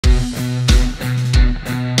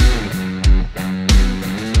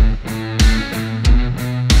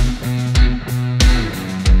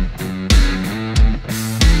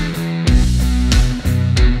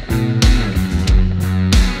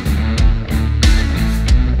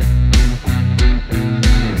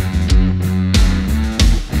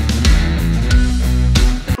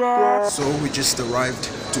just arrived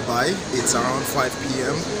Dubai. It's around 5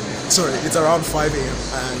 p.m. Sorry, it's around 5 a.m.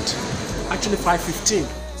 and actually 5:15.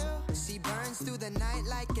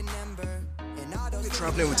 When we're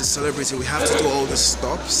traveling with a celebrity, we have to do all the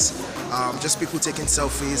stops. Just people taking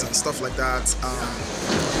selfies and stuff like that.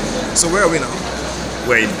 So where are we now?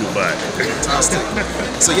 We're in Dubai. Fantastic.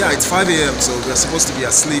 So yeah, it's 5 a.m. so we're supposed to be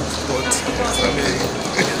asleep, but I mean,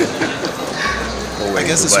 I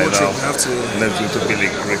guess this whole trip we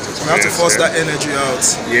have to force that energy out.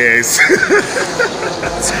 Yes.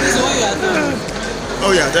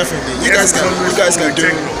 Oh yeah, definitely. You guys can do.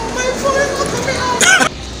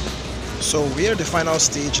 So we're at the final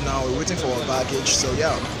stage now. We're waiting for our baggage. So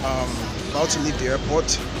yeah, about to leave the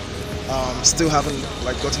airport. Still haven't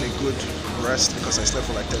gotten a good rest because I slept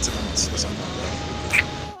for 30 minutes or something.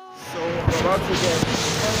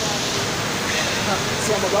 So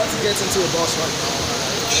I'm about to get into a bus right now.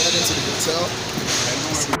 I'm heading to the hotel.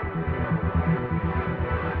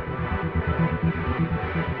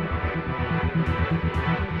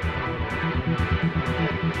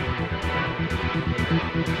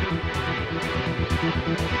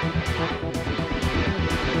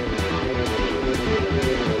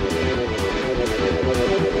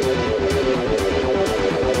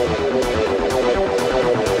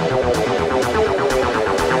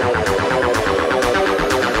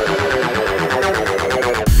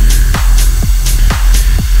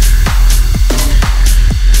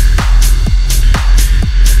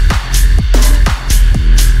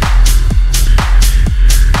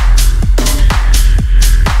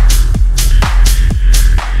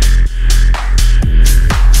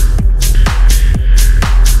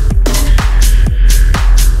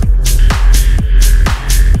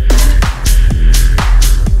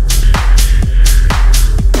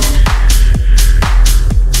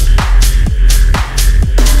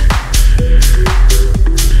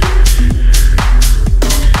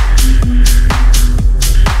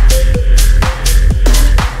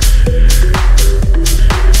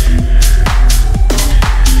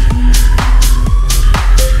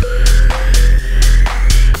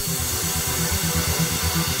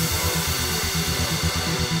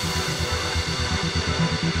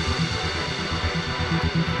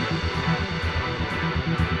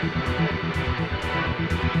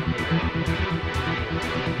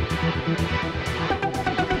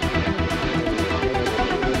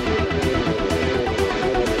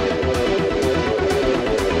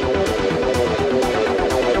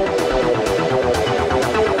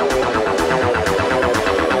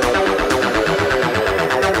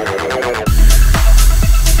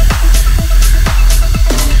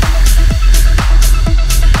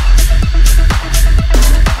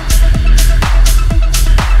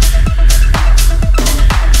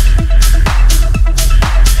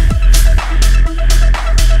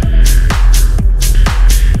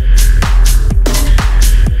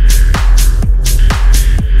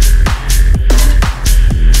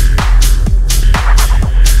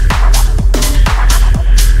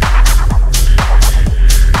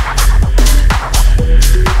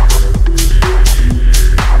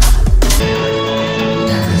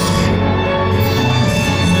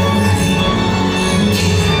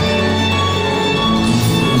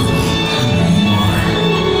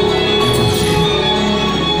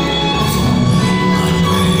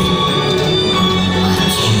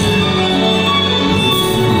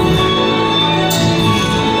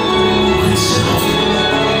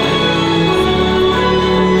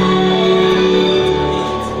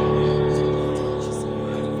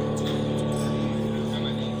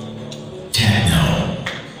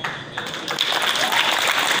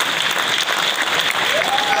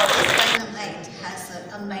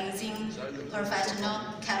 professional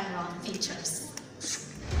camera features.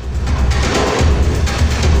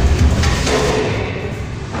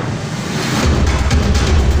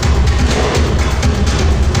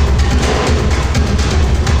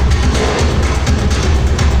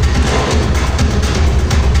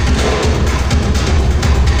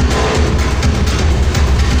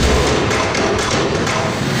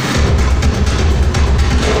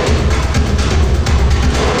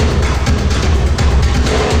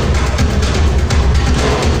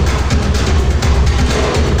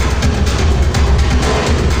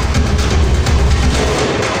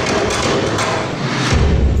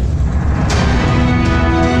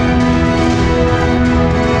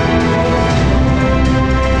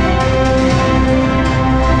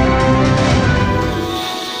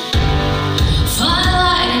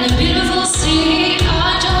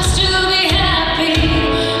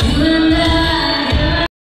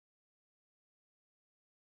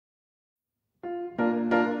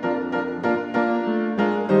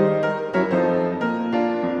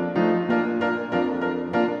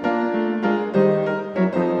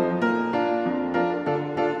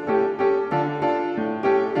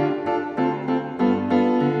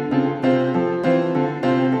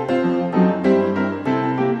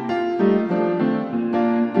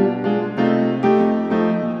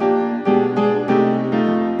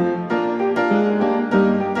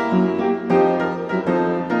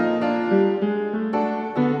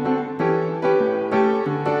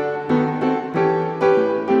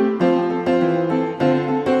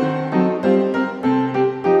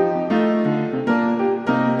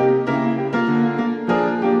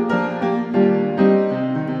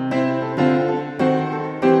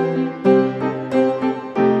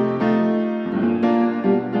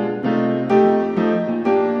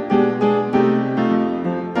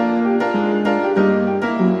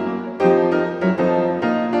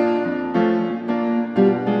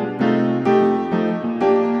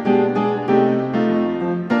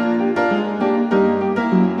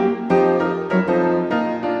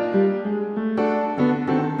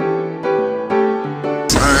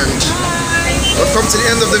 come to the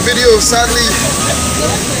end of the video, sadly.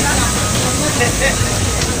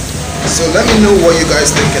 So let me know what you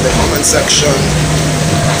guys think in the comment section.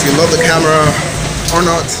 If you love the camera or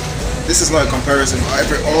not. This is not a comparison.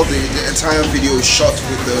 The entire video is shot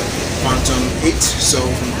with the Phantom 8, so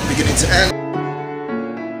from beginning to end.